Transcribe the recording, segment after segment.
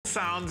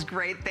Sounds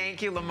great.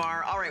 Thank you,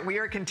 Lamar. All right, we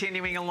are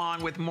continuing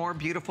along with more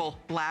beautiful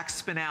black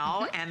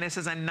spinel, and this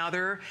is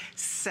another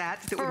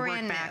set that would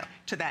work back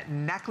to that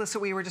necklace that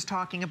we were just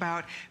talking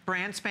about.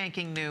 Brand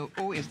spanking new.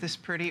 Oh, is this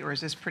pretty or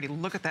is this pretty?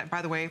 Look at that.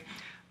 By the way,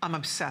 I'm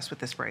obsessed with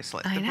this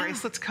bracelet. The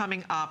bracelet's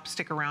coming up.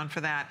 Stick around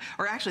for that.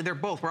 Or actually, they're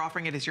both. We're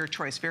offering it as your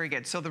choice. Very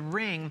good. So the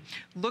ring,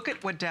 look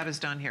at what Deb has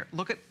done here.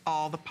 Look at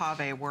all the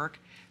pave work.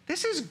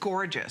 This is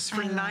gorgeous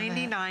for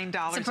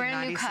 $99.90. It's a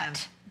brand new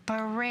cut.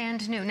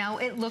 Brand new. Now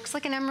it looks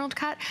like an emerald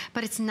cut,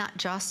 but it's not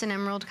just an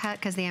emerald cut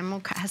because the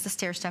emerald cut has the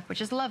stair step,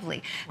 which is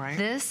lovely. Right.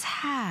 This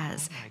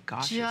has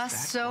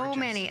just so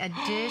many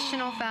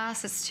additional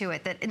facets to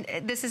it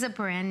that this is a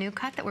brand new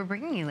cut that we're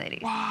bringing you,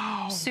 ladies.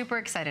 Wow. Super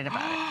excited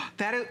about it.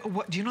 That is,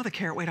 what, do you know the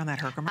carat weight on that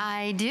Herkimer?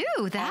 I do.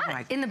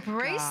 That in the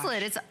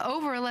bracelet, it's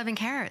over 11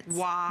 carats.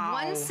 Wow.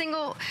 One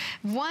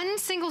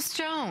single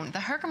stone. The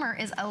Herkimer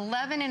is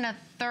 11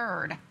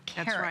 1/3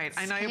 carats. That's right.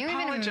 And I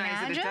apologize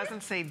that it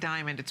doesn't say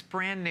diamond. It's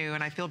brand new,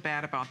 and I feel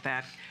bad about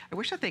that. I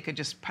wish that they could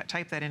just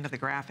type that into the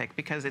graphic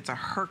because it's a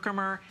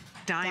Herkimer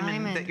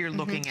diamond that you're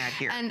looking at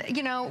here. And,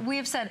 you know, we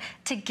have said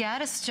to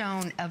get a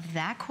stone of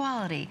that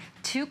quality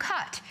to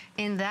cut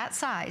in that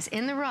size,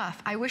 in the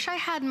rough, I wish I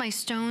had my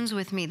stones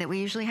with me that we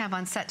usually have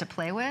on set to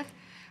play with.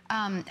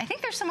 I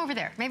think there's some over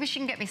there. Maybe she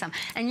can get me some.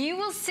 And you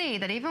will see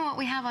that even what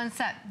we have on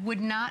set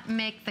would not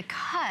make the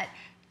cut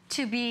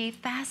to be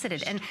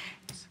faceted. And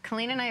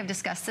Colleen and I have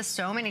discussed this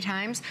so many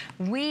times.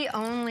 We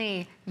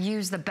only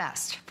use the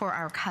best for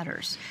our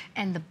cutters.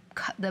 And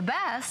the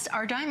best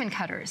are diamond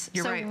cutters.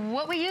 You're right. So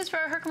what we use for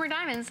our Herkimer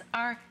diamonds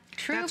are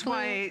true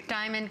blue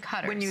diamond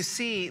cutters. When you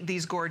see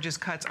these gorgeous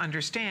cuts,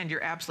 understand,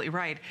 you're absolutely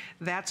right.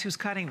 That's who's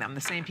cutting them.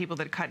 The same people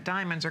that cut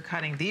diamonds are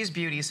cutting these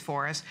beauties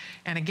for us.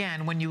 And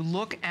again, when you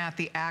look at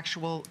the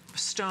actual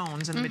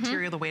stones and the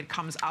material, the way it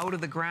comes out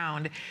of the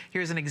ground,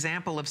 here's an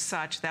example of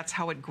such. That's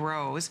how it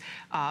grows.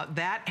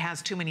 That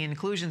has too many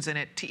inclusions in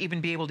it to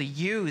even be able to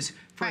use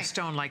for a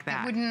stone like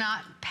that. It would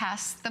not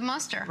pass the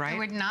muster. It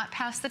would not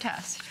pass the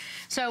test.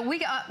 So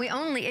we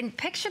only, and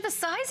picture the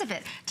size of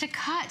it, to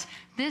cut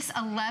this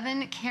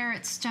 11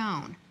 carat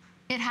stone.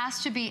 It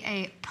has to be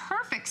a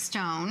perfect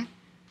stone,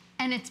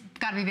 and it's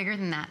got to be bigger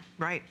than that.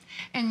 Right.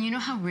 And you know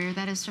how rare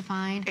that is to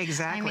find?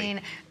 Exactly. I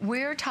mean,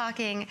 we're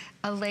talking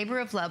a labor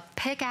of love,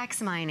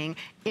 pickaxe mining.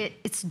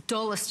 It's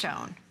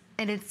dolostone.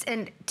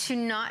 And to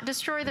not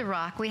destroy the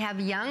rock, we have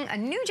a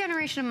new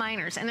generation of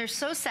miners, and they're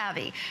so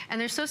savvy,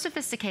 and they're so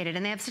sophisticated,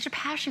 and they have such a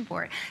passion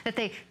for it, that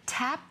they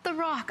tap the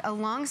rock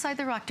alongside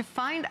the rock to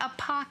find a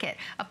pocket.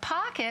 A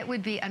pocket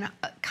would be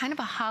kind of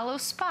a hollow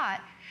spot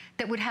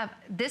that would have,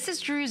 this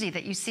is druzy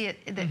that you see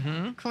it, that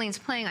Colleen's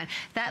playing on.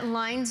 That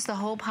lines the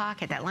whole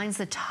pocket, that lines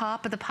the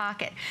top of the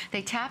pocket.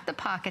 They tap the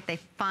pocket, they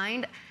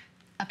find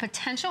a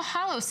potential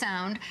hollow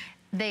sound,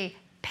 they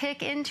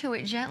pick into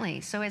it gently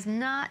so as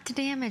not to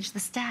damage the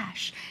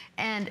stash.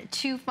 And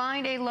to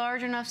find a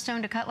large enough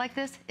stone to cut like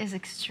this is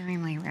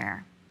extremely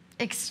rare.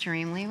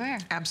 Extremely rare.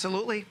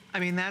 Absolutely.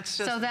 I mean, that's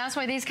just... So that's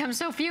why these come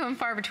so few and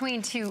far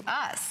between to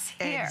us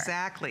here.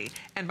 Exactly.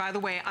 And by the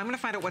way, I'm going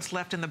to find out what's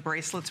left in the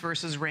bracelets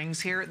versus rings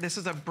here. This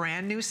is a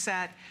brand new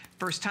set.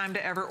 First time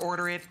to ever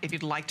order it. If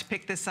you'd like to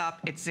pick this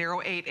up, it's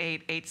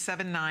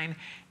 088879.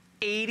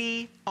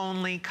 80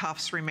 only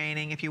cuffs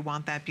remaining if you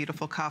want that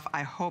beautiful cuff.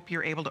 I hope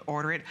you're able to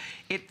order it.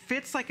 It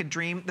fits like a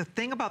dream. The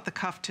thing about the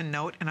cuff to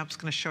note, and I'm just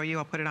gonna show you,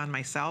 I'll put it on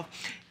myself,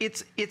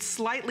 it's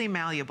slightly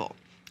malleable.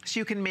 So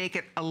you can make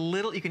it a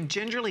little, you can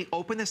gingerly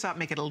open this up,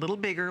 make it a little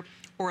bigger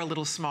or a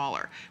little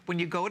smaller. When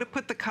you go to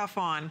put the cuff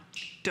on,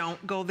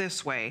 don't go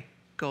this way,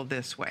 go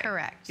this way.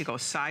 Correct. You go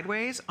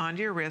sideways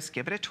onto your wrist,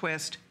 give it a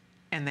twist,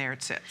 and there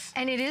it sits.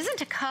 And it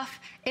isn't a cuff.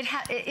 It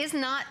is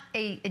not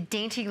a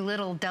dainty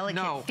little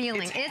delicate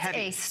feeling. It's heavy.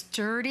 A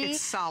sturdy.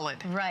 It's solid.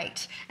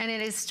 Right. And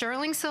it is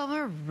sterling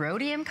silver,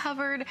 rhodium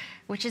covered,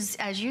 which is,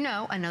 as you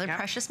know, another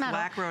precious metal.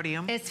 Black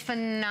rhodium. It's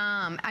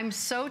phenomenal. I'm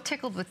so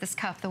tickled with this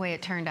cuff the way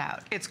it turned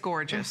out. It's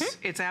gorgeous.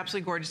 It's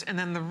absolutely gorgeous. And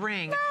then the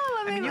ring.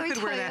 I mean, you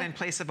could wear that in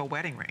place of a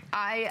wedding ring.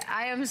 I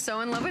am so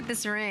in love with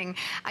this ring.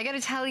 I got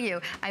to tell you,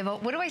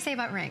 what do I say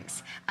about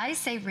rings? I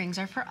say rings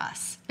are for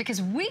us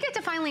because we get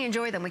to finally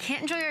enjoy them. We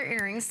can't enjoy our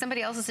earrings.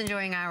 Somebody else is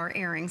enjoying our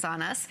earrings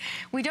on us.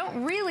 We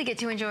don't really get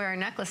to enjoy our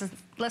necklaces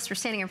unless we're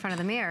standing in front of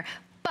the mirror.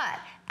 But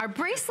our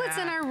bracelets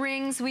and our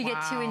rings, we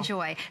get to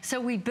enjoy.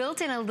 So we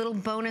built in a little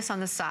bonus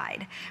on the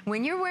side.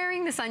 When you're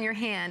wearing this on your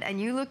hand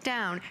and you look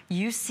down,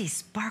 you see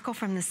sparkle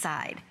from the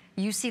side.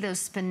 You see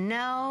those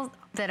spinel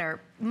that are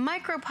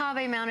micro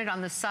pave mounted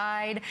on the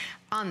side.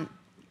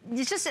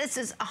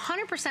 It's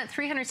 100%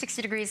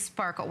 360 degrees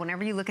sparkle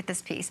whenever you look at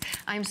this piece.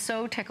 I'm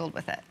so tickled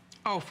with it.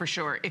 Oh, for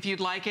sure. If you'd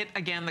like it,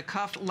 again, the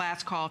cuff,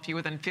 last call.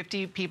 Fewer than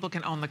 50 people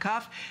can own the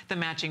cuff. The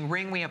matching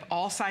ring, we have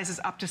all sizes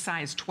up to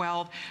size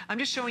 12. I'm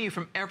just showing you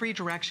from every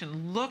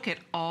direction. Look at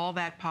all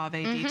that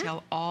pave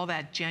detail, all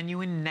that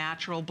genuine,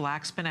 natural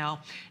black spinel,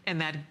 and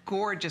that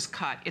gorgeous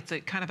cut. It's a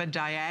kind of a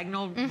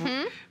diagonal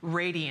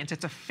radiant.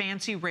 It's a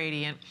fancy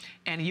radiant,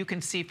 and you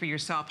can see for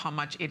yourself how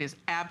much it is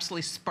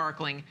absolutely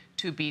sparkling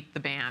to beat the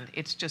band.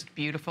 It's just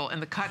beautiful.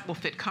 And the cut will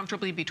fit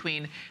comfortably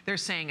between, they're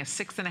saying, a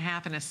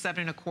 6.5 and a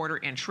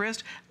 7.25 inch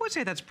wrist. I would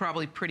say that's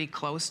probably pretty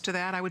close to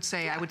that. I would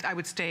say, yeah. I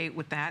would stay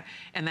with that.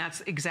 And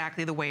that's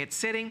exactly the way it's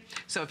sitting.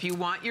 So if you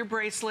want your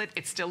bracelet,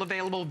 it's still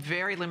available,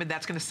 very limited.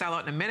 That's going to sell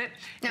out in a minute.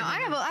 Now, I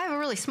have a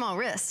really small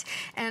wrist,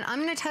 and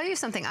I'm going to tell you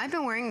something. I've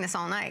been wearing this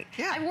all night.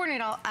 Yeah. I've worn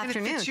it all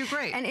afternoon. And it fits you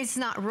great. And it's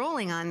not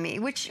rolling on me,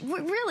 which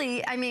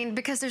really, I mean,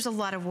 because there's a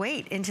lot of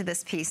weight into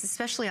this piece,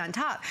 especially on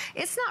top,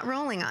 it's not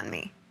rolling on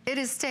me. It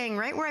is staying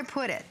right where I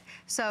put it.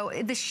 So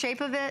the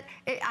shape of it,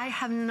 I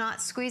have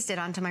not squeezed it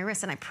onto my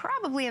wrist, and I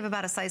probably have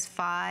about a size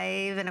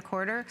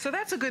 5.25. So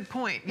that's a good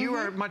point. You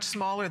are much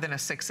smaller than a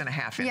 6.5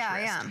 inch wrist. Yeah,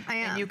 I am.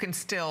 And you can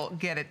still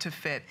get it to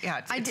fit.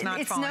 Yeah, it's not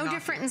It's falling no off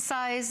different you. in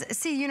size.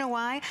 See, you know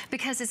why?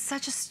 Because it's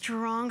such a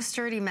strong,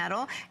 sturdy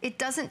metal. It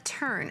doesn't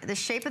turn. The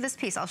shape of this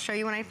piece, I'll show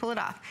you when I pull it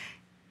off.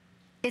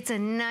 It's a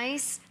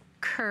nice,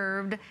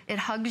 curved, it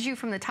hugs you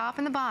from the top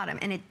and the bottom,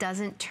 and it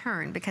doesn't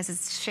turn because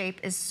its shape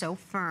is so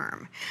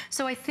firm.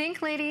 So I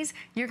think, ladies,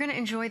 you're going to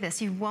enjoy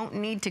this. You won't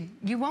need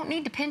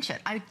to pinch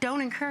it. I don't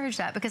encourage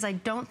that because I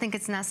don't think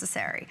it's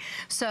necessary.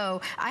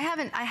 So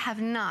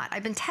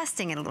I've been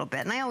testing it a little bit,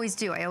 and I always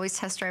do. I always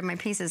test drive my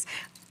pieces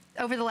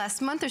over the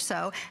last month or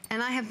so,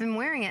 and I have been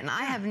wearing it, and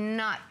I have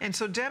not. And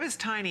so Deb is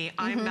tiny.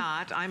 I'm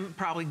not. I'm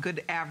probably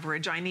good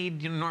average. I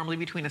need normally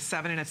between a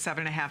 7 and a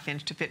 7.5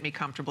 inch to fit me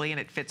comfortably, and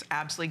it fits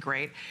absolutely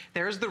great.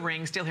 There's the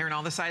ring still here in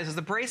all the sizes.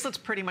 The bracelet's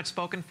pretty much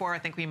spoken for. I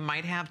think we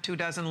might have 2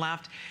 dozen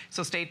left,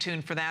 so stay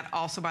tuned for that.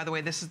 Also, by the way,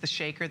 this is the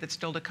shaker that's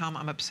still to come.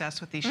 I'm obsessed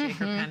with these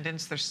shaker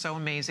pendants. They're so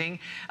amazing.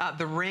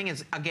 The ring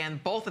is,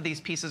 again, both of these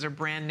pieces are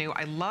brand new.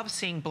 I love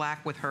seeing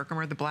black with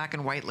Herkimer. The black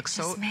and white looks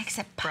so makes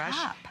it fresh,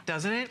 pop.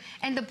 doesn't it?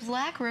 And the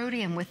black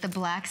rhodium with the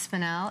black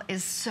spinel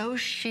is so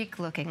chic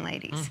looking,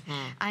 ladies.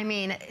 I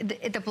mean,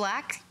 the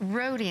black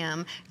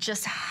rhodium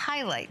just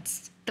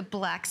highlights the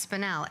black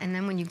spinel. And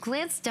then when you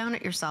glance down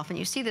at yourself and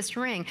you see this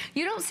ring,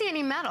 you don't see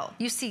any metal.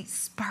 You see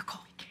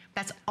sparkle.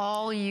 That's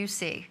all you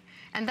see.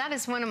 And that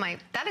is one of my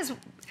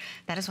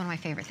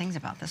favorite things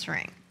about this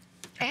ring.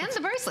 And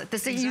the bracelet.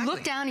 You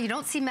look down and you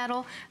don't see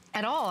metal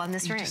at all on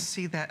this ring. You just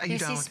see that. You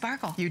see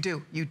sparkle. You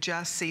do. You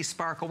just see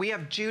sparkle. We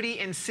have Judy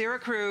in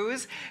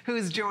Syracuse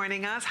who's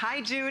joining us. Hi,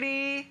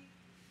 Judy.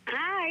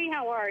 Hi,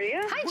 how are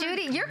you? Hi,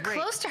 Judy. You're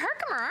close to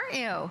Herkimer, aren't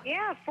you?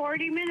 Yeah,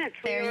 40 minutes.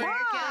 There you go.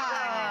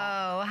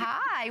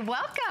 Hi,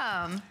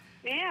 welcome.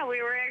 Yeah,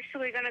 we were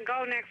actually going to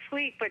go next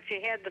week, but you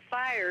had the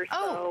fire, so...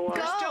 Oh, go.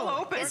 They're still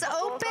open. It's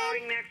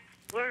open?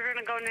 We're going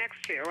to go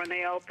next year when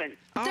they open.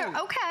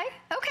 Oh.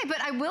 Okay, but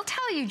I will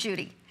tell you,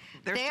 Judy,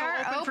 they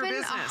are open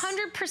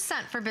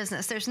 100% for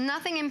business. There's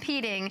nothing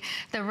impeding.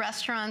 The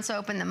restaurant's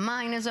open, the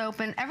mine is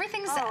open,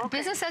 everything's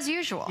business as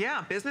usual.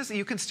 Yeah, business,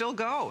 you can still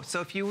go.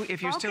 So if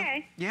you're still...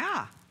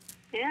 Yeah.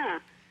 Yeah.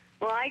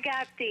 Well, I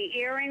got the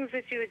earrings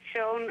that you had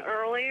shown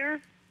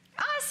earlier.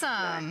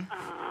 Awesome.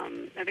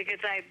 Because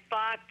I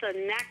bought the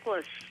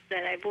necklace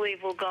that I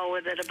believe will go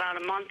with it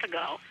about a month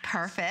ago.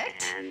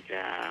 Perfect. And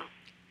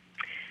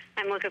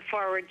I'm looking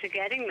forward to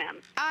getting them.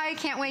 I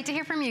can't wait to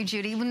hear from you,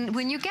 Judy.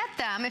 When you get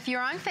them, if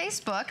you're on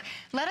Facebook,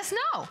 let us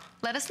know.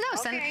 Let us know.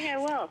 Okay, I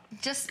will.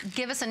 Just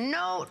give us a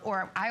note,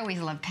 or I always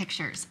love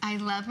pictures. I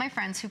love my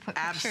friends who put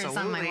pictures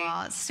on my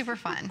wall. It's super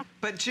fun.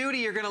 But Judy,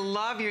 you're going to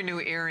love your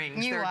new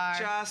earrings. They're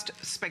just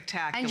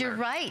spectacular. And you're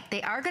right.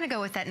 They are going to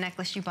go with that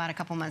necklace you bought a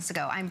couple months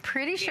ago. I'm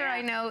pretty sure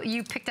I know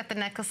you picked up a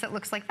necklace that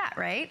looks like that,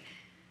 right?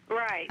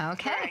 Right.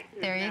 Okay. Right.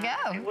 There you go.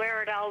 I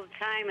wear it all the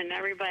time, and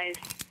everybody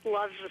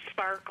loves the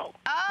sparkle.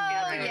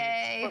 Oh,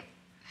 yay.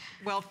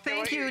 Well,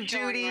 thank you,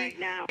 Judy. Right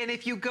now. And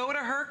if you go to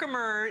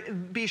Herkimer,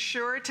 be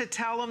sure to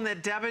tell them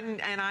that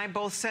Devin and I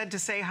both said to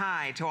say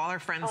hi to all our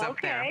friends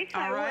up there.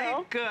 All right?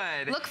 Will.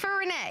 Good. Look for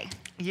Renee.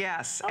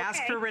 Yes.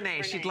 Ask for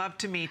Renee. She'd love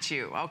to meet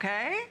you.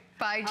 Okay?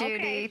 Bye, Judy.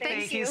 Okay,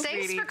 thank you,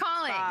 Thanks sweetie. for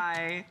calling.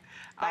 Bye.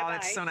 Bye-bye. Oh,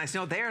 that's so nice.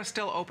 No, they are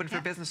still open for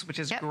business, which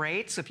is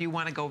great. So if you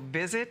want to go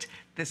visit,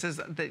 this is,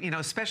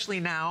 especially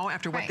now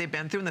after what they've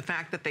been through and the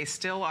fact that they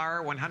still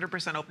are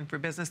 100% open for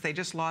business. They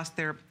just lost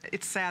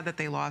it's sad that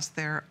they lost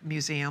their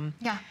museum.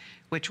 Yeah.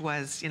 Which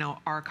was,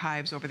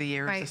 archives over the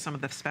years of some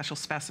of the special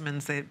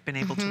specimens they've been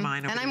able to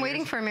mine over the years. And I'm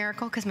waiting for a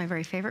miracle because my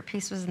very favorite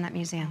piece was in that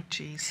museum. Oh,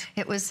 geez.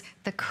 It was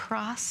the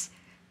cross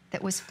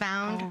that was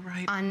found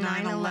on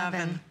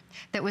 9/11.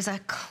 That was a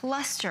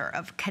cluster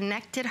of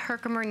connected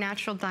Herkimer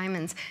natural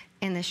diamonds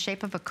in the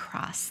shape of a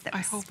cross. I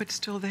hope it's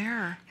still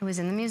there. It was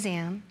in the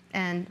museum,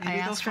 and I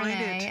asked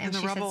Renee, and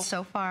she said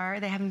so far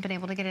they haven't been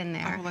able to get in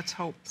there. Oh, let's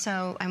hope.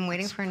 So I'm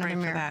waiting for another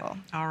miracle.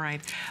 All right.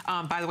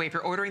 By the way, if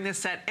you're ordering this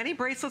set, any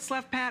bracelets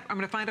left, Pat? I'm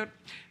going to find out.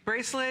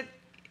 Bracelet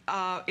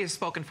is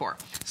spoken for.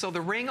 So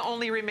the ring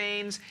only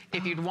remains.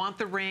 If you'd want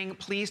the ring,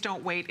 please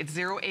don't wait. It's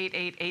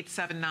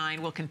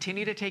 088879. We'll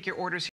continue to take your orders.